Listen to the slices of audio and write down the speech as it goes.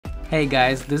Hey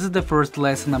guys, this is the first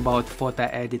lesson about photo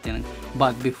editing,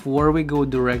 but before we go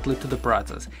directly to the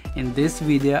process, in this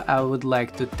video I would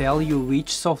like to tell you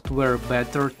which software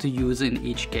better to use in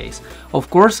each case. Of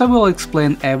course I will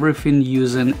explain everything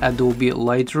using Adobe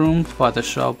Lightroom,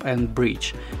 Photoshop and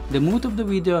Bridge. The mood of the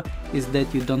video is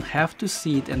that you don't have to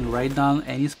see it and write down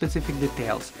any specific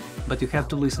details, but you have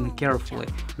to listen carefully,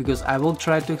 because I will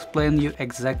try to explain you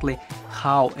exactly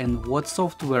how and what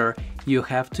software you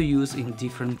have to use in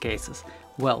different cases.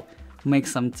 Well, make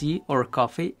some tea or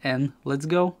coffee and let's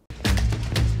go!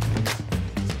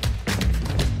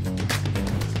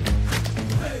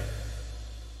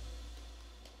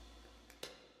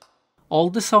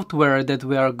 All the software that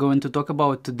we are going to talk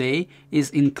about today is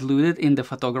included in the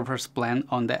photographer's plan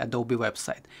on the Adobe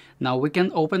website. Now we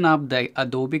can open up the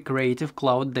Adobe Creative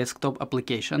Cloud desktop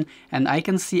application and I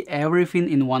can see everything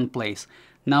in one place.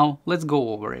 Now let's go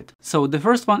over it. So the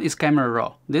first one is Camera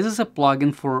Raw. This is a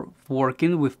plugin for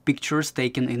working with pictures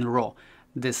taken in RAW.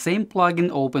 The same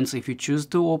plugin opens if you choose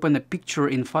to open a picture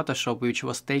in Photoshop which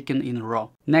was taken in RAW.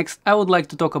 Next, I would like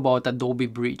to talk about Adobe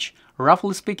Bridge.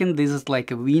 Roughly speaking, this is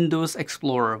like a Windows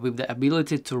Explorer with the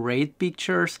ability to rate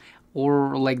pictures,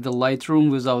 or like the Lightroom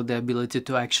without the ability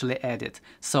to actually edit.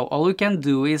 So all you can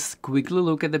do is quickly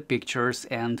look at the pictures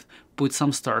and put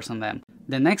some stars on them.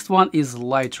 The next one is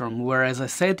Lightroom, where, as I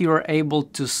said, you are able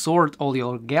to sort all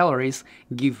your galleries,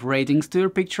 give ratings to your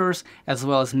pictures, as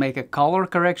well as make a color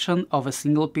correction of a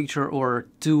single picture or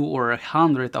 2 or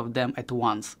 100 of them at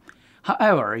once.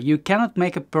 However, you cannot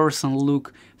make a person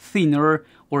look thinner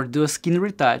or do a skin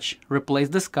retouch, replace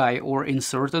the sky or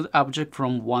insert an object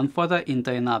from one photo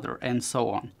into another, and so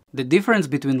on. The difference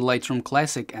between Lightroom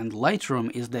Classic and Lightroom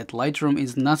is that Lightroom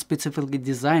is not specifically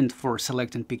designed for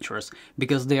selecting pictures,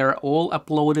 because they are all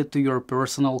uploaded to your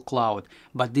personal cloud.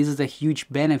 But this is a huge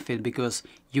benefit because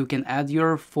you can add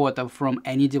your photo from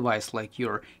any device like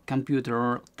your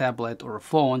computer, tablet or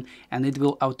phone, and it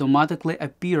will automatically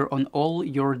appear on all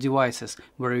your devices,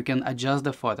 where you can adjust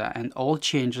the photo and all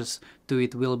changes to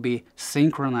it will be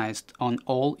synchronized on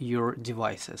all your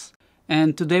devices.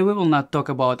 And today we will not talk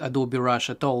about Adobe Rush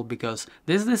at all, because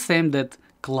this is the same that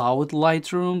Cloud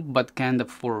Lightroom, but kind of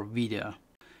for video.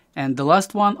 And the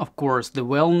last one, of course, the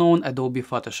well-known Adobe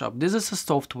Photoshop. This is a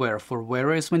software for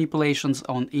various manipulations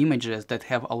on images that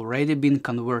have already been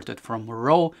converted from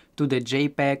RAW to the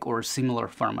JPEG or similar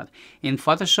format. In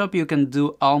Photoshop you can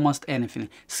do almost anything: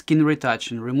 skin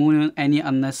retouching, removing any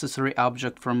unnecessary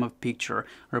object from a picture,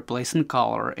 replacing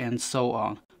color, and so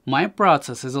on. My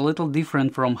process is a little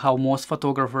different from how most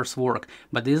photographers work,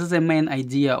 but this is the main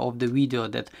idea of the video,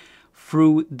 that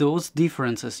through those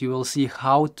differences you will see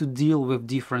how to deal with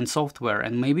different software,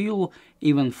 and maybe you'll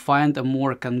even find a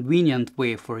more convenient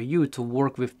way for you to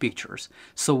work with pictures.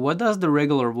 So what does the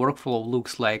regular workflow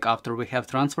looks like after we have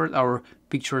transferred our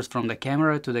pictures from the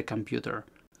camera to the computer?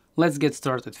 Let's get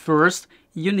started. First,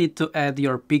 you need to add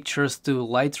your pictures to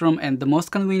Lightroom, and the most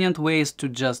convenient way is to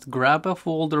just grab a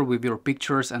folder with your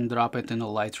pictures and drop it in the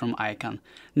Lightroom icon.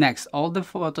 Next, all the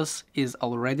photos is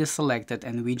already selected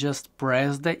and we just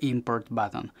press the import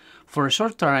button. For a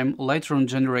short time, Lightroom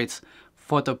generates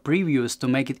photo previews to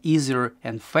make it easier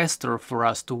and faster for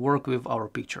us to work with our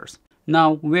pictures.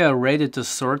 Now we are ready to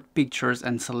sort pictures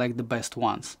and select the best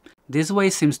ones. This way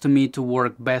seems to me to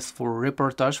work best for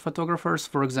reportage photographers,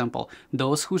 for example,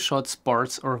 those who shot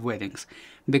sports or weddings.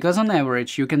 Because on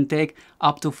average you can take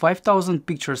up to 5,000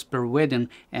 pictures per wedding,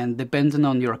 and depending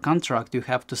on your contract you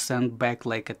have to send back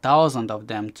like 1,000 of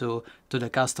them to the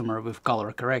customer with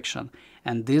color correction.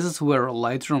 And this is where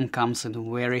Lightroom comes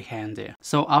in very handy.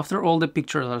 So after all the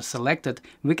pictures are selected,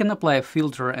 we can apply a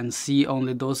filter and see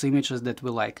only those images that we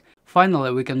like.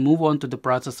 Finally, we can move on to the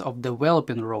process of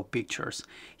developing raw pictures.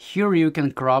 Here you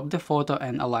can crop the photo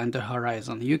and align the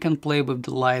horizon. You can play with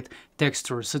the light,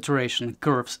 texture, saturation,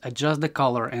 curves, adjust the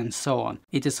color, and so on.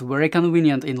 It is very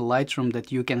convenient in Lightroom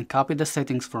that you can copy the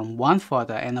settings from one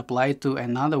photo and apply it to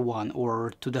another one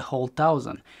or to the whole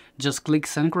 1000. Just click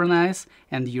synchronize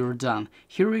and you're done.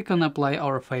 Here we can apply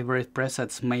our favorite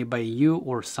presets made by you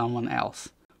or someone else.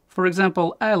 For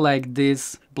example, I like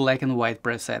this black and white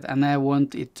preset and I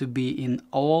want it to be in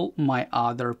all my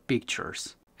other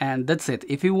pictures. And that's it.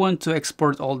 If you want to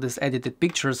export all these edited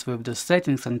pictures with the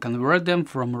settings and convert them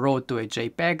from RAW to a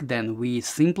JPEG, then we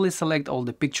simply select all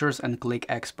the pictures and click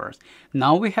export.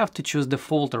 Now we have to choose the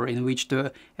folder in which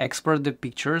to export the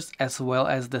pictures, as well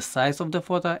as the size of the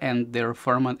photo and their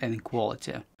format and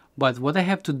quality. But what I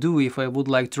have to do if I would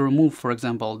like to remove, for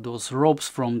example, those ropes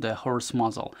from the horse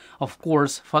muzzle? Of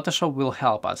course, Photoshop will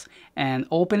help us. And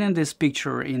opening this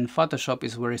picture in Photoshop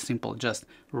is very simple. Just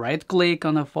right-click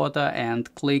on a photo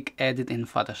and click Edit in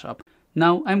Photoshop.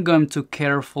 Now I'm going to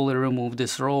carefully remove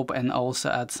this rope and also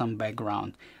add some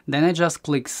background. Then I just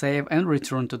click Save and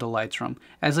return to the Lightroom.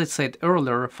 As I said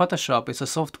earlier, Photoshop is a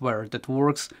software that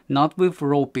works not with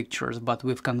raw pictures but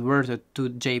with converted to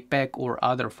JPEG or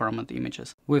other format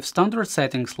images. With standard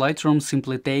settings, Lightroom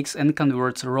simply takes and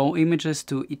converts raw images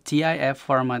to TIFF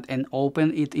format and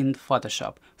open it in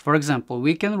Photoshop. For example,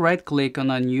 we can right-click on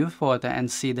a new photo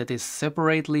and see that it's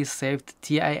separately saved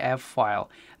TIFF file.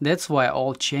 That's why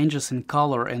all changes in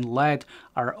color and light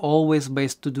are always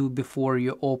best to do before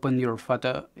you open your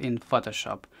photo in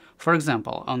Photoshop. For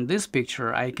example, on this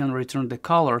picture I can return the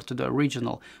color to the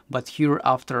original, but here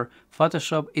after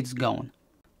Photoshop it's gone.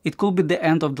 It could be the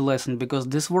end of the lesson because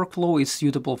this workflow is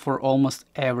suitable for almost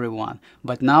everyone.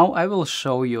 But now I will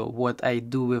show you what I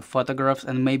do with photographs,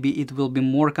 and maybe it will be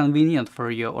more convenient for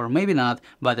you, or maybe not,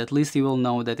 but at least you will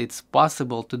know that it's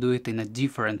possible to do it in a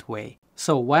different way.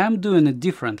 So why I'm doing it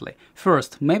differently?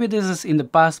 First, maybe this is in the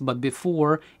past, but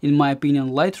before, in my opinion,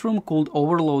 Lightroom could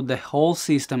overload the whole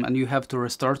system and you have to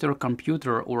restart your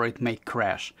computer or it may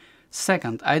crash.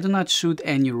 Second, I do not shoot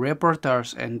any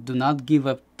reportage and do not give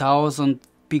 1,000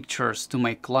 pictures to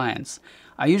my clients.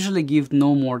 I usually give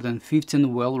no more than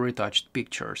 15 well-retouched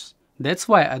pictures. That's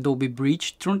why Adobe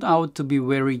Bridge turned out to be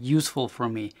very useful for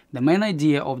me. The main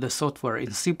idea of the software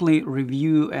is simply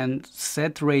review and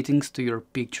set ratings to your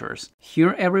pictures.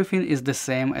 Here everything is the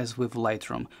same as with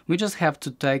Lightroom. We just have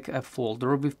to take a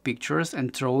folder with pictures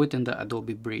and throw it in the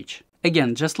Adobe Bridge.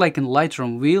 Again, just like in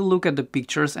Lightroom, we'll look at the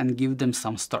pictures and give them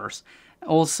some stars.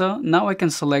 Also, now I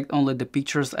can select only the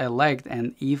pictures I liked,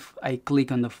 and if I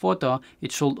click on the photo,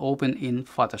 it should open in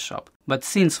Photoshop. But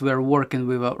since we're working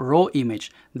with a raw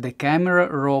image, the Camera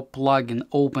Raw plugin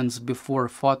opens before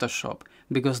Photoshop,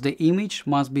 because the image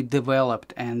must be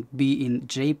developed and be in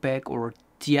JPEG or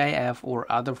TIFF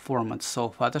or other formats, so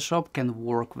Photoshop can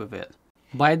work with it.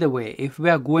 By the way, if we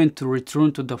are going to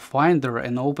return to the Finder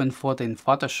and open photo in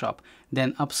Photoshop,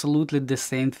 then absolutely the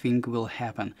same thing will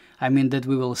happen. I mean that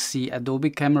we will see Adobe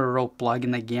Camera Raw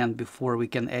plugin again before we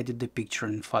can edit the picture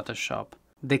in Photoshop.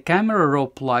 The Camera Raw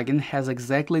plugin has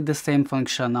exactly the same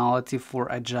functionality for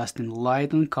adjusting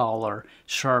light and color,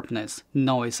 sharpness,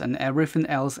 noise and everything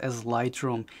else as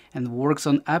Lightroom, and works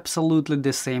on absolutely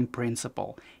the same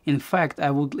principle. In fact, I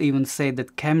would even say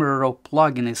that Camera Raw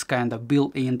plugin is kinda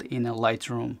built-in in a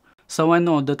Lightroom. So I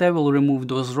know that I will remove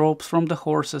those ropes from the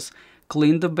horses,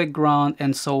 clean the background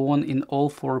and so on in all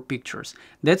 4 pictures.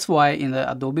 That's why in the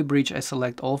Adobe Bridge I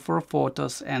select all 4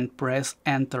 photos and press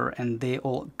enter and they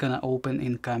all gonna open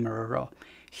in Camera Raw.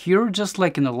 Here, just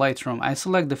like in the Lightroom, I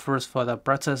select the first photo,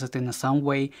 process it in some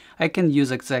way. I can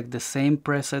use exactly the same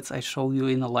presets I show you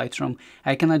in the Lightroom.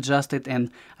 I can adjust it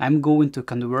and I'm going to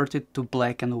convert it to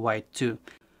black and white too.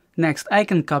 Next, I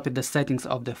can copy the settings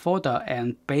of the photo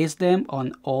and paste them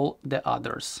on all the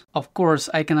others. Of course,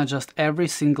 I can adjust every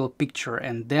single picture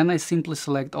and then I simply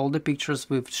select all the pictures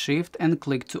with Shift and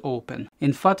click to open.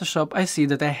 In Photoshop, I see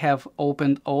that I have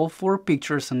opened all 4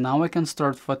 pictures and now I can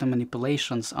start photo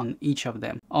manipulations on each of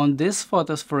them. On these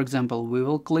photos, for example, we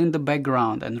will clean the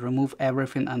background and remove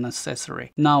everything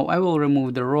unnecessary. Now I will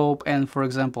remove the rope and, for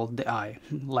example, the eye.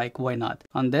 Like, why not?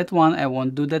 On that one, I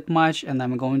won't do that much and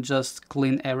I'm going to just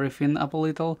clean everything up a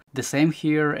little. The same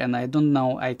here, and I don't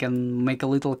know, I can make a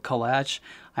little collage.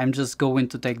 I'm just going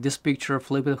to take this picture,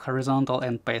 flip it horizontal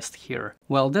and paste here.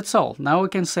 Well, that's all. Now we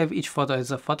can save each photo as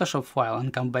a Photoshop file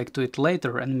and come back to it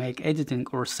later and make editing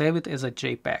or save it as a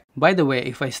JPEG. By the way,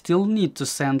 if I still need to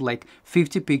send like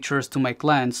 50 pictures to my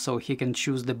client so he can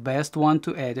choose the best one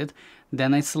to edit,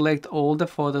 then I select all the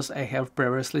photos I have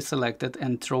previously selected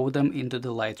and throw them into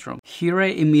the Lightroom. Here I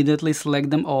immediately select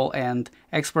them all and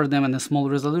export them in a small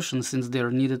resolution since they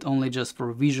are needed only just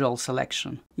for visual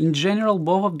selection. In general,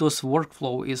 both of those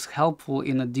workflow is helpful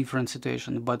in a different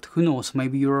situation, but who knows,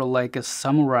 maybe you're like a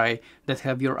samurai that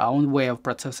have your own way of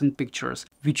processing pictures,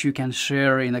 which you can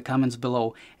share in the comments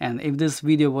below. And if this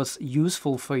video was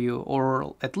useful for you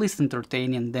or at least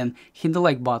entertaining, then hit the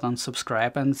like button,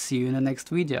 subscribe and see you in the next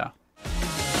video.